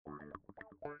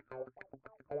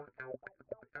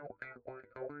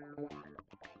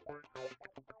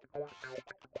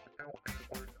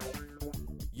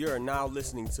You are now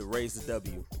listening to Raise the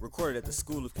W, recorded at the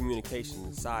School of Communication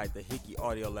inside the Hickey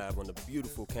Audio Lab on the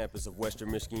beautiful campus of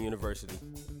Western Michigan University.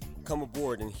 Come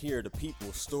aboard and hear the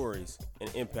people, stories,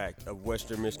 and impact of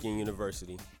Western Michigan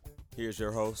University. Here's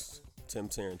your host, Tim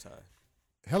Tarrantine.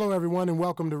 Hello, everyone, and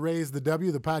welcome to Raise the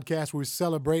W, the podcast where we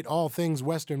celebrate all things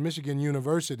Western Michigan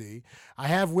University. I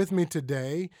have with me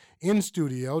today in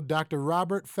studio Dr.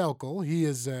 Robert Felkel. He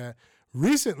is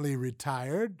recently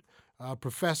retired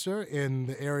professor in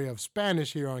the area of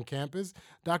Spanish here on campus.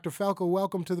 Dr. Felkel,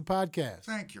 welcome to the podcast.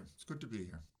 Thank you. It's good to be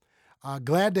here.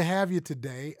 Glad to have you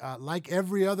today. Like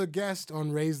every other guest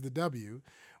on Raise the W,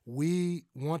 we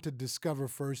want to discover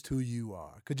first who you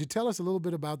are. Could you tell us a little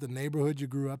bit about the neighborhood you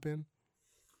grew up in?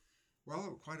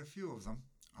 Well, quite a few of them.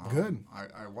 Good.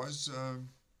 I was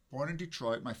born in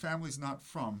Detroit. My family's not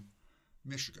from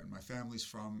Michigan. My family's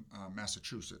from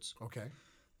Massachusetts. Okay.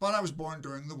 But I was born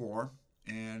during the war,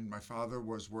 and my father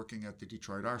was working at the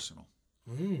Detroit Arsenal.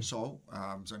 So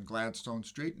I was on Gladstone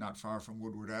Street, not far from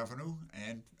Woodward Avenue.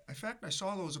 And in fact, I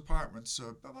saw those apartments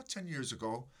about 10 years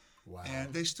ago. Wow.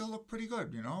 And they still look pretty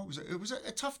good, you know. It was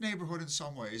a tough neighborhood in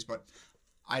some ways, but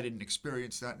I didn't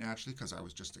experience that naturally because I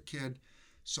was just a kid.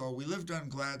 So we lived on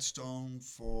Gladstone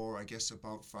for, I guess,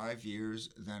 about 5 years.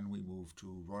 Then we moved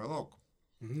to Royal Oak.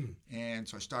 And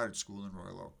so I started school in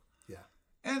Royal Oak. Yeah.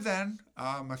 And then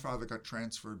my father got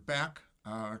transferred back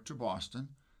to Boston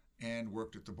and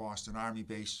worked at the Boston Army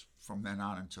base from then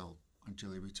on until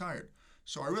he retired.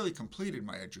 So I really completed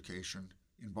my education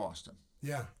in Boston.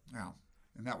 Yeah. Yeah.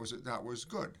 And that was good. That was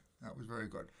very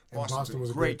good. And Boston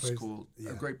was a great place. school, Yeah.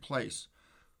 a great place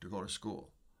to go to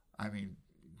school. I mean,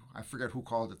 I forget who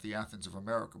called it the Athens of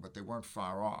America, but they weren't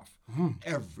far off.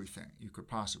 Everything you could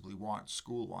possibly want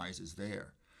school-wise is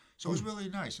there. So it was really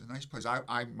nice, a nice place.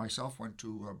 I myself went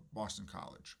to Boston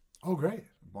College. Oh, great.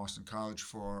 Boston College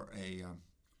for an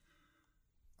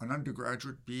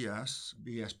undergraduate BS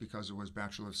because it was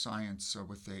Bachelor of Science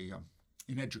with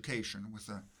in education with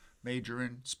a major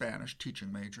in Spanish,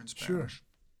 teaching major in Spanish. Sure.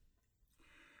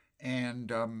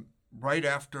 And right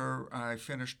after I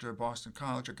finished Boston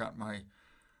College, I got my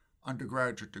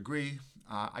undergraduate degree.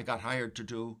 I got hired to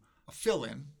do a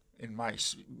fill-in in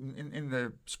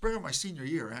the spring of my senior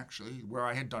year, actually, where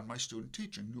I had done my student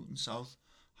teaching, Newton South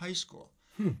High School.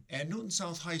 And Newton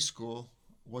South High School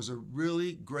was a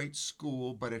really great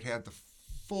school, but it had the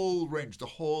full range, the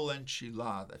whole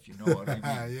enchilada, if you know what I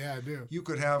mean. Yeah, I do. You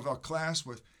could have a class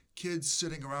with kids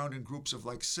sitting around in groups of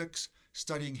like 6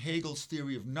 studying Hegel's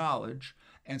theory of knowledge,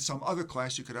 and some other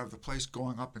class you could have the place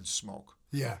going up in smoke.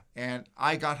 Yeah. And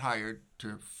I got hired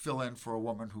to fill in for a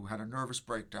woman who had a nervous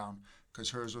breakdown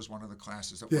because hers was one of the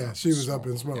classes that went up she in was smoke. up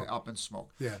in smoke. Yeah, up in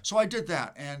smoke. Yeah. So I did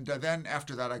that, and then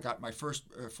after that I got my first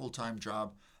full-time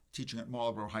job teaching at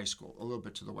Marlboro High School, a little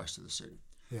bit to the west of the city.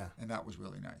 Yeah. And that was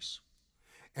really nice.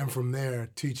 And from there,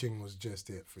 teaching was just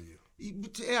it for you.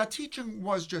 Yeah, teaching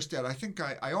was just it. I think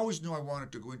I always knew I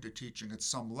wanted to go into teaching at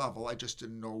some level. I just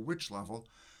didn't know which level.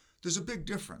 There's a big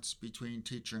difference between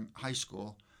teaching high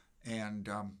school and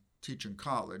teaching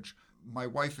college. My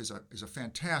wife is a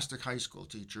fantastic high school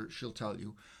teacher, she'll tell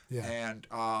you. Yeah.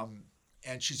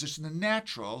 And she's just a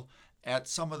natural at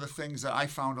some of the things that I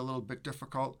found a little bit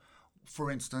difficult.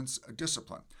 For instance,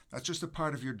 discipline. That's just a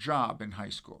part of your job in high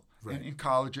school. Right. And in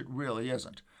college, it really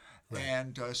isn't. Right.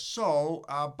 And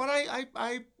but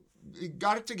I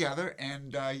got it together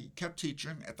and I kept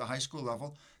teaching at the high school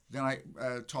level. Then I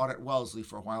taught at Wellesley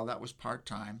for a while. That was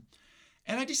part-time.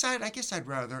 And I decided, I guess I'd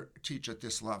rather teach at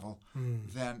this level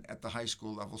than at the high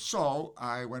school level. So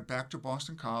I went back to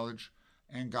Boston College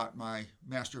and got my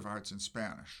Master of Arts in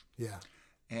Spanish. Yeah.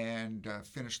 And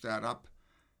finished that up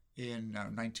in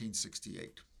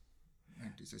 1968.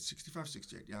 Is it 65,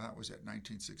 68? Yeah, that was it,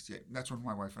 1968. And that's when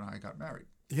my wife and I got married.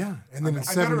 Yeah. And then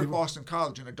I met her at Boston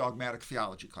College in a dogmatic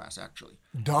theology class, actually.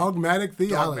 Dogmatic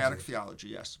theology? Dogmatic theology,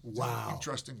 yes. Wow.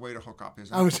 Interesting way to hook up,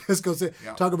 isn't it? I was just going to say,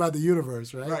 Yeah. talk about the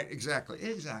universe, right? Right, exactly.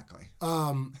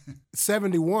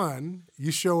 71,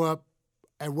 you show up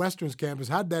at Western's campus.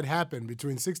 How did that happen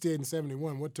between 68 and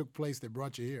 71? What took place that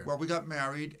brought you here? Well, we got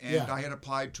married, and Yeah. I had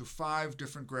applied to 5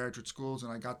 different graduate schools,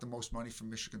 and I got the most money from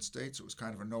Michigan State, so it was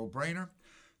kind of a no-brainer.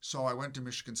 So I went to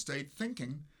Michigan State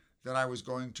thinking that I was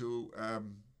going to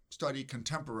study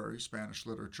contemporary Spanish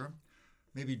literature,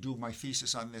 maybe do my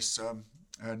thesis on this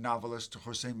novelist,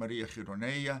 Jose Maria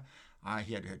Gironella.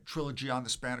 He had a trilogy on the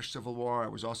Spanish Civil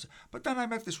War. But then I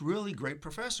met this really great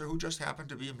professor who just happened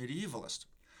to be a medievalist,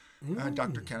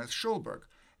 Dr. Kenneth Schulberg.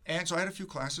 And so I had a few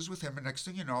classes with him, and next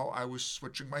thing you know, I was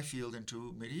switching my field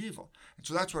into medieval. And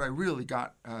so that's what I really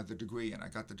got the degree in. I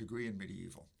got the degree in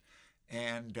medieval.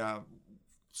 And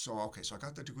so I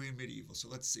got the degree in medieval. So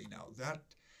let's see now.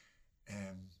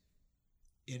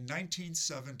 In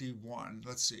 1971,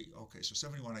 let's see, okay, so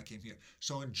 71 I came here.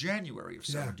 So in January of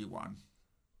 71,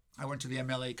 I went to the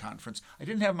MLA conference. I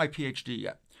didn't have my PhD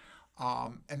yet.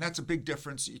 And that's a big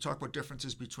difference. You talk about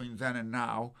differences between then and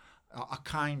now. A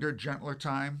kinder, gentler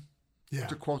time,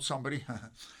 to quote somebody.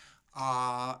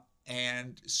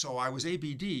 And so I was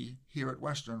ABD here at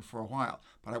Western for a while.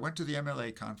 But I went to the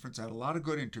MLA conference. I had a lot of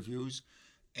good interviews.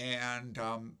 And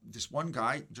this one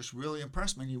guy just really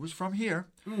impressed me. And he was from here.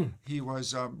 He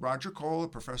was Roger Cole, a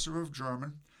professor of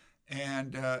German.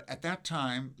 And at that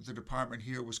time, the department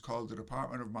here was called the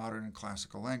Department of Modern and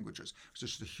Classical Languages. It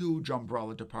was just a huge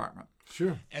umbrella department.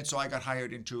 Sure. And so I got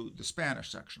hired into the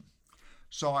Spanish section.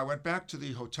 So I went back to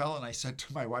the hotel and I said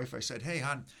to my wife, I said, hey,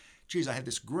 hon, geez, I had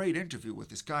this great interview with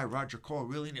this guy, Roger Cole,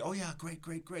 really neat. Oh, yeah,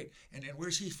 great. And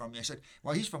where's he from? I said,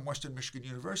 well, he's from Western Michigan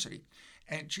University.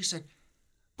 And she said,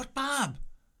 but Bob,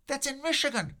 that's in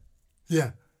Michigan.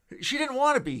 Yeah. She didn't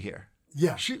want to be here.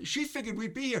 Yeah. She figured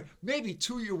we'd be here maybe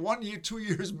 1 year, 2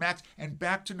 years max, and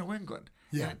back to New England.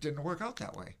 Yeah. And it didn't work out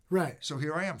that way. Right. So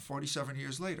here I am, 47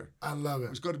 years later. I love it. It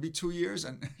was going to be 2 years,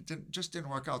 and it just didn't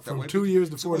work out that way. From 2 years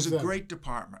to 47. So it was a great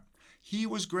department. He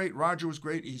was great. Roger was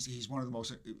great. He's one of the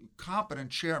most competent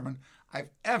chairmen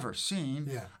I've ever seen.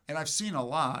 Yeah. And I've seen a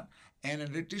lot. And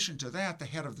in addition to that, the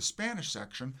head of the Spanish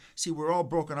section, see, we're all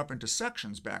broken up into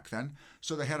sections back then.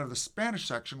 So the head of the Spanish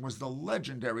section was the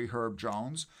legendary Herb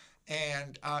Jones.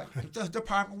 And the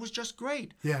department was just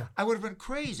great. Yeah. I would have been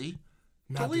crazy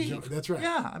to leave. That's right.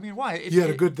 Yeah, I mean, why? You had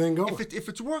a good thing going. If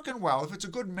it's working well, if it's a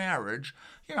good marriage,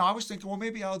 I was thinking, well,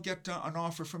 maybe I'll get an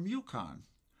offer from UConn.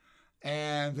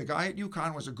 And the guy at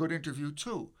UConn was a good interview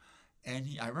too. And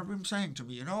I remember him saying to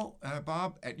me,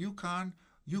 Bob, at UConn,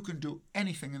 you can do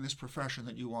anything in this profession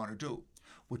that you want to do,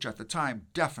 which at the time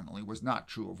definitely was not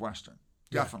true of Western.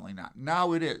 Definitely not.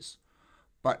 Now it is.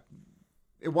 But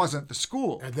it wasn't the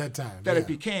school at that time that it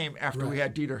became after we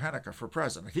had Dieter Hennecke for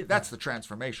president. That's the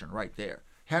transformation right there.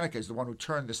 Hennecke is the one who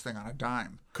turned this thing on a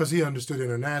dime. Because he understood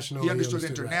international. He understood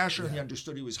international. Right. He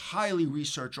understood he was highly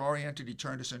research-oriented. He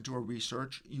turned us into a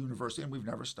research university, and we've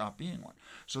never stopped being one.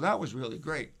 So that was really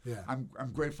great. Yeah. I'm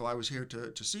grateful I was here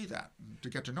to see that, to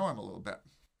get to know him a little bit.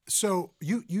 So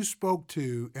you spoke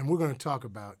to, and we're going to talk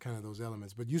about kind of those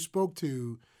elements, but you spoke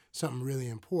to something really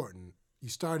important. You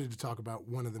started to talk about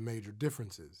one of the major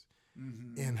differences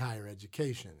in higher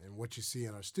education and what you see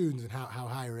in our students and how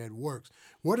higher ed works.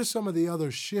 What are some of the other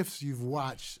shifts you've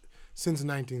watched since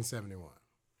 1971?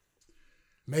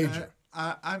 Major.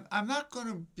 I'm not going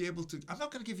to be able to. I'm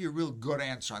not going to give you a real good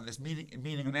answer on this, meaning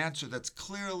an answer that's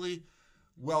clearly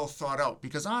well thought out.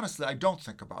 Because honestly, I don't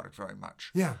think about it very much.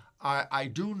 Yeah. I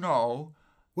do know.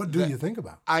 What do you think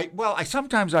about? I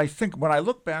sometimes think when I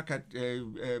look back at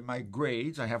my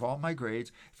grades, I have all my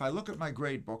grades. If I look at my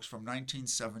grade books from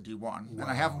 1971, and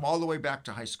I have them all the way back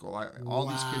to high school, all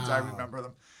these kids, I remember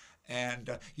them.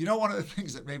 And one of the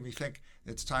things that made me think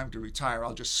it's time to retire,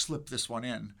 I'll just slip this one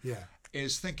in,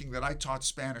 is thinking that I taught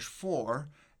Spanish 4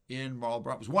 in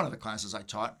Marlboro. It was one of the classes I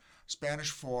taught,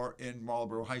 Spanish 4 in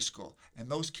Marlboro High School.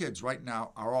 And those kids right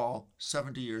now are all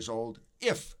 70 years old,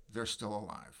 if they're still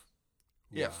alive.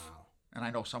 Wow. And I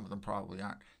know some of them probably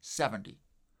aren't, 70.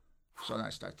 So then I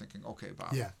start thinking, okay,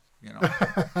 Bob. Yeah.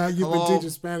 You've been teaching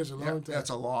Spanish a long time. That's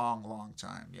a long, long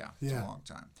time. Yeah, it's a long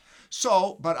time.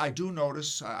 So, but I do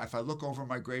notice, if I look over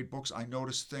my grade books, I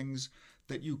notice things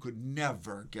that you could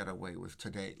never get away with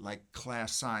today, like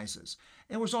class sizes.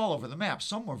 It was all over the map.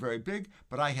 Some were very big,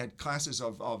 but I had classes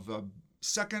of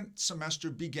second semester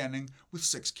beginning with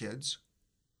 6 kids.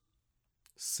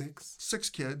 6? 6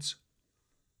 kids.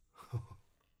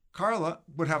 Carla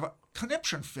would have a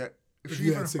conniption fit if she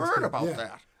even heard about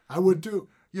that. I would too.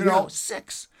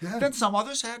 6. Yeah. Then some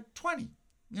others had 20.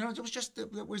 It was just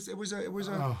it was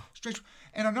a strange.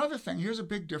 And another thing, here's a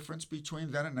big difference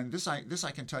between then and then. This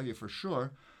I can tell you for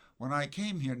sure. When I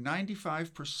came here,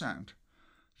 95%,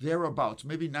 thereabouts,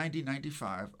 maybe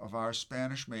 95 of our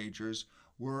Spanish majors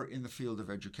were in the field of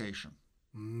education.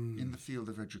 In the field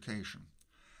of education.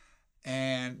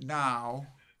 And now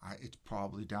it's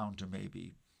probably down to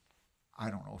maybe, I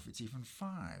don't know if it's even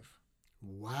 5.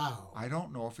 Wow. I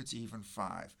don't know if it's even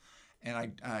 5.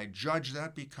 And I judge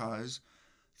that because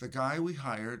the guy we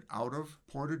hired out of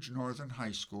Portage Northern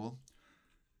High School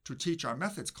to teach our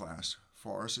methods class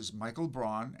for us is Michael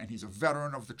Braun, and he's a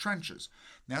veteran of the trenches.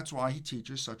 And that's why he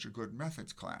teaches such a good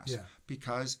methods class,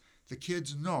 because the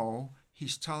kids know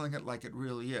he's telling it like it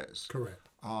really is. Correct.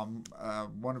 One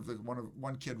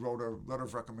kid wrote a letter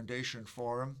of recommendation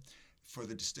for him for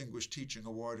the Distinguished Teaching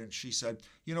Award, and she said,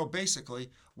 basically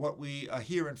what we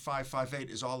hear in 558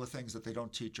 is all the things that they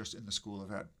don't teach us in the School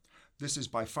of Ed. This is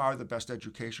by far the best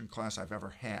education class I've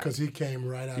ever had. Because he came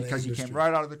right out of Because he industry. came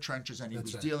right out of the trenches, and he That's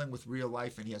was right. dealing with real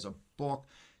life, and he has a book.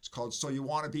 It's called So You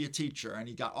Want to Be a Teacher, and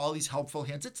he got all these helpful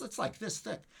hints. It's like this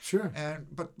thick. Sure.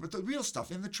 But the real stuff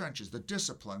in the trenches, the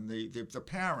discipline, the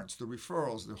parents, the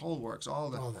referrals, the whole works, all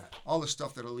the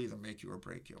stuff that'll either make you or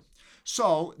break you.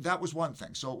 So that was one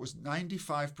thing. So it was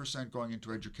 95% going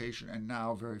into education, and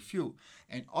now very few.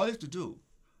 And all you have to do,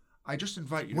 I just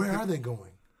invite you. Where are they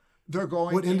going? They're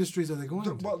going. What industries are they going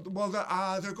to?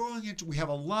 They're going into. We have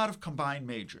a lot of combined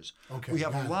majors. Okay. We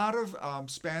have a lot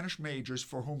of Spanish majors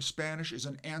for whom Spanish is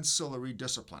an ancillary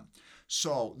discipline.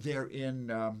 So they're in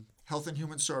health and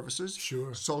human services,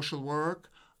 Sure. social work,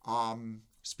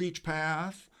 speech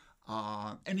path,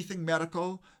 anything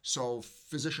medical. So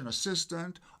physician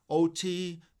assistant,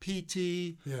 OT,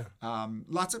 PT. Yeah.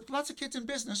 Lots of kids in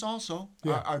business also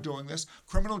Yeah. are doing this.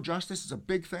 Criminal justice is a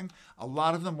big thing. A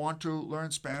lot of them want to learn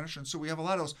Spanish, and so we have a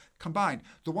lot of those combined.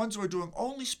 The ones who are doing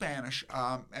only Spanish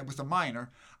and with a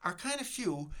minor are kind of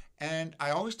few. And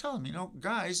I always tell them,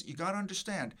 guys, you got to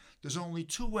understand, there's only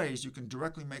two ways you can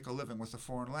directly make a living with a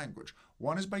foreign language.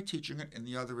 One is by teaching it, and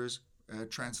the other is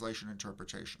translation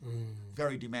interpretation.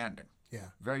 Very demanding. Yeah.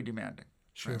 Very demanding.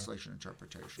 Sure. Translation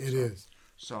interpretation. It is.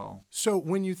 So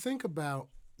when you think about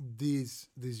these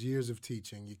years of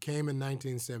teaching, you came in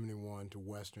 1971 to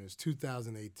Western. It's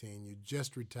 2018. You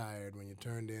just retired when you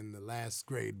turned in the last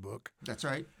grade book. That's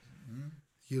right.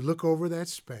 You look over that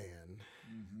span.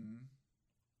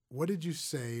 What did you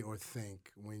say or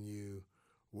think when you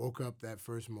woke up that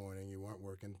first morning? You weren't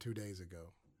working 2 days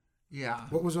ago. Yeah.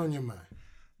 What was on your mind?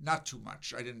 Not too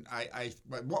much. I didn't.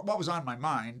 What was on my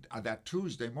mind that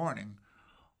Tuesday morning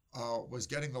was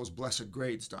getting those blessed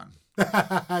grades done.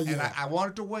 Yeah. And I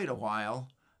wanted to wait a while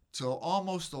till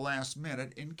almost the last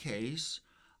minute in case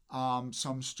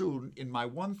some student in my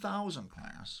 1,000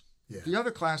 class. Yeah. The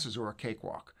other classes are a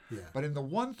cakewalk. Yeah. But in the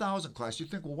 1,000 class, you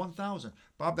think, well, 1,000,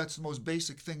 Bob, that's the most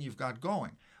basic thing you've got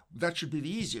going. That should be the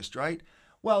easiest, right?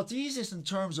 Well, it's easiest in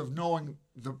terms of knowing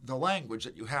the language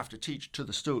that you have to teach to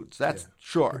the students. That's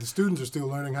sure. But the students are still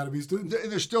learning how to be students.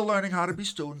 They're still learning how to be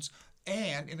students.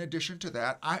 And in addition to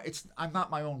that, I'm not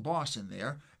my own boss in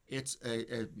there. It's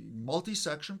a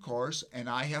multi-section course, and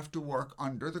I have to work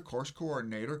under the course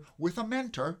coordinator with a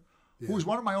mentor who is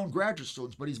one of my own graduate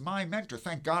students, but he's my mentor.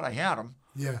 Thank God I had him.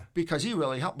 Yeah. Because he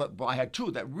really helped. But I had two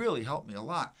that really helped me a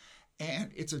lot.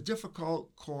 And it's a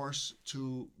difficult course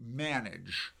to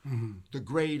manage. The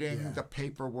grading, the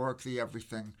paperwork, the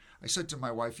everything. I said to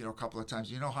my wife, a couple of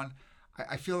times, hon,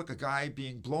 I feel like a guy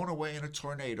being blown away in a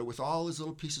tornado with all his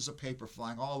little pieces of paper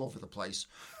flying all over the place.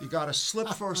 You got a slip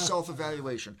for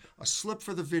self-evaluation, a slip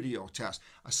for the video test,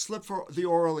 a slip for the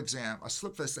oral exam, a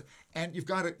slip for this, and you've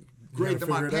got to grade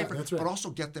them on paper, right. but also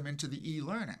get them into the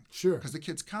e-learning. Sure. Because the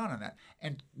kids count on that.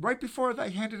 And right before they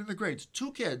handed in the grades,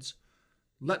 two kids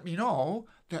let me know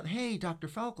that, hey, Dr.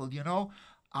 Felkel,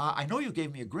 I know you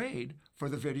gave me a grade for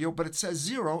the video, but it says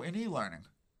 0 in e-learning.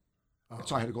 And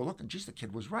so I had to go look, and geez, the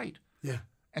kid was right. Yeah.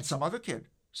 And some other kid,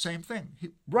 same thing.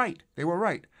 Right. They were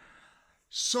right.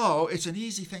 So it's an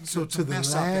easy thing to mess up. To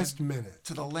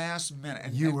the last minute.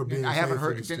 And, you were being I haven't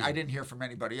heard. I didn't hear from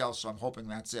anybody else, so I'm hoping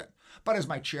that's it. But as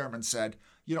my chairman said,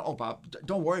 Bob,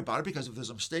 don't worry about it, because if there's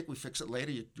a mistake, we fix it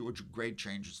later. You do a grade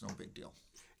change. It's no big deal.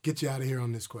 Get you out of here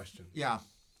on this question. Yeah.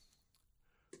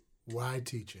 Why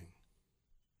teaching?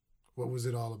 What was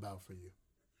it all about for you?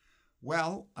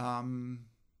 Well,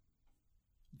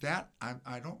 that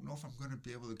I don't know if I'm going to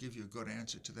be able to give you a good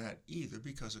answer to that either,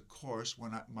 because of course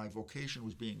when my vocation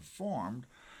was being formed,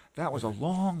 that was a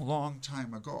long, long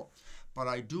time ago. But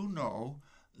I do know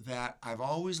that I've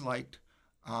always liked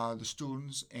the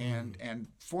students, and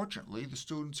fortunately the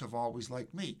students have always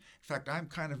liked me. In fact, I'm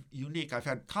kind of unique. I've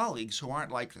had colleagues who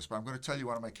aren't like this, but I'm going to tell you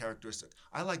one of my characteristics.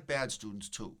 I like bad students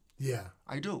too. Yeah.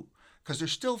 I do, because they're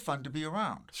still fun to be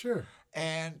around. Sure.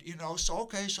 And, so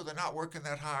they're not working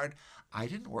that hard. I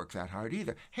didn't work that hard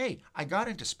either. Hey, I got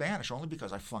into Spanish only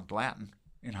because I flunked Latin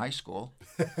in high school.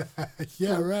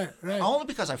 Yeah, right. Only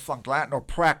because I flunked Latin, or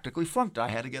practically flunked. I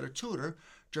had to get a tutor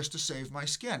just to save my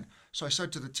skin. So I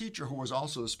said to the teacher, who was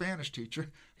also the Spanish teacher,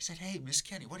 I said, hey, Miss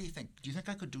Kenny, what do you think? Do you think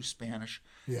I could do Spanish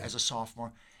as a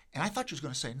sophomore? And I thought she was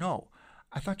going to say no.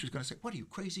 I thought she was going to say, what, are you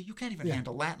crazy? You can't even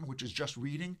handle Latin, which is just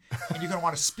reading. And you're going to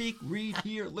want to speak, read,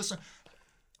 hear, listen.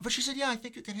 But she said, yeah, I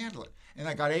think you can handle it. And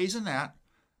I got A's in that.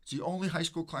 It's the only high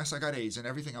school class I got A's in.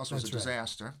 Everything else was a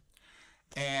disaster.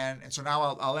 And so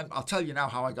now I'll tell you now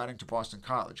how I got into Boston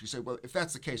College. You say, well, if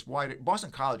that's the case, why did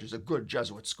Boston College is a good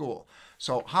Jesuit school.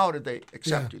 So how did they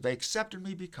accept you? They accepted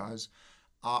me because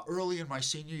early in my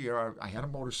senior year, I had a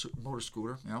motor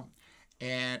scooter,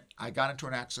 and I got into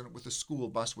an accident with a school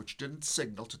bus, which didn't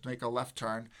signal to make a left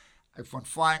turn. I went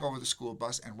flying over the school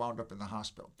bus and wound up in the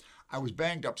hospital. I was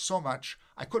banged up so much,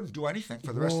 I couldn't do anything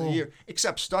for the rest of the year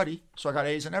except study, so I got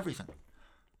A's in everything.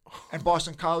 And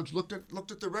Boston College looked at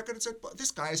the record and said, well,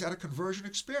 this guy has had a conversion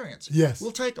experience. Yes.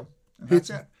 We'll take him. And that's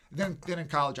it. Then in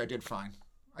college, I did fine.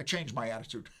 I changed my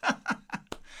attitude.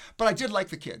 But I did like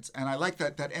the kids, and I like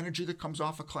that energy that comes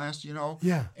off a class, you know.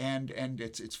 Yeah. And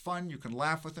it's fun. You can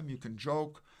laugh with them. You can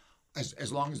joke.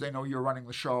 As long as they know you're running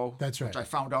the show. That's right. Which I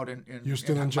found out in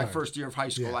my first year of high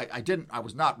school. Yeah. I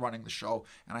was not running the show,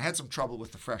 and I had some trouble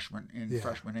with the freshmen in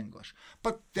freshman English.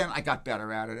 But then I got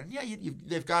better at it, and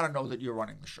they've got to know that you're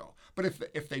running the show. But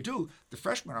if they do, the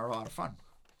freshmen are a lot of fun.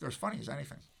 They're as funny as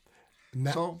anything.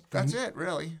 So that's it,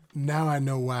 really. Now I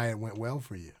know why it went well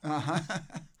for you. Uh-huh.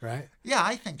 Right? Yeah,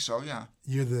 I think so, yeah.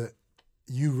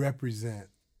 You represent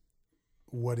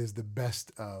what is the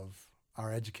best of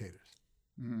our educators.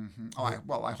 Mm-hmm.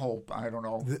 I hope. I don't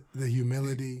know. The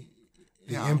humility,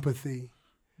 the empathy,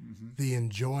 the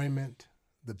enjoyment,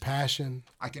 the passion.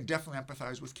 I can definitely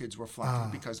empathize with kids who are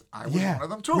flunking because I was one of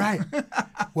them too. Right.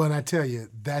 Well, and I tell you,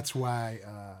 that's why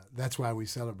we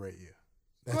celebrate you.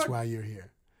 That's why you're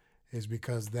here, is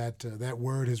because that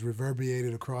word has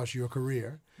reverberated across your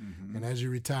career. Mm-hmm. And as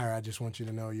you retire, I just want you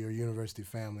to know your university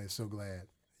family is so glad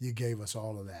you gave us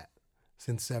all of that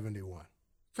since '71.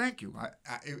 Thank you.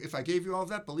 If I gave you all of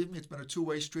that, believe me, it's been a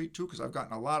two-way street, too, because I've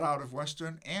gotten a lot out of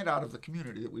Western and out of the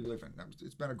community that we live in.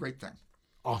 It's been a great thing.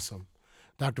 Awesome.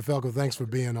 Dr. Felkel, thanks for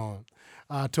being on.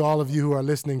 To all of you who are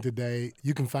listening today,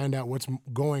 you can find out what's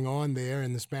going on there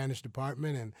in the Spanish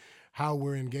department and how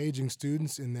we're engaging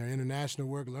students in their international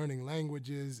work, learning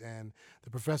languages, and the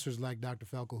professors like Dr.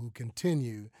 Felkel who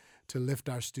continue to lift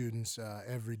our students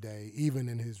every day, even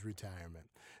in his retirement.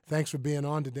 Thanks for being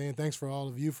on today, and thanks for all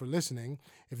of you for listening.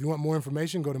 If you want more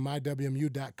information, go to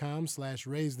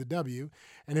mywmu.com/raisethew.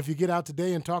 And if you get out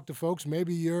today and talk to folks,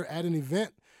 maybe you're at an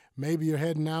event, maybe you're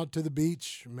heading out to the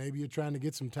beach, maybe you're trying to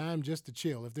get some time just to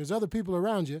chill. If there's other people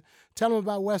around you, tell them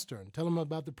about Western. Tell them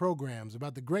about the programs,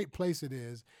 about the great place it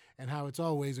is, and how it's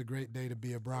always a great day to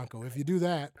be a Bronco. If you do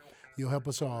that, you'll help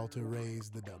us all to raise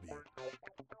the W.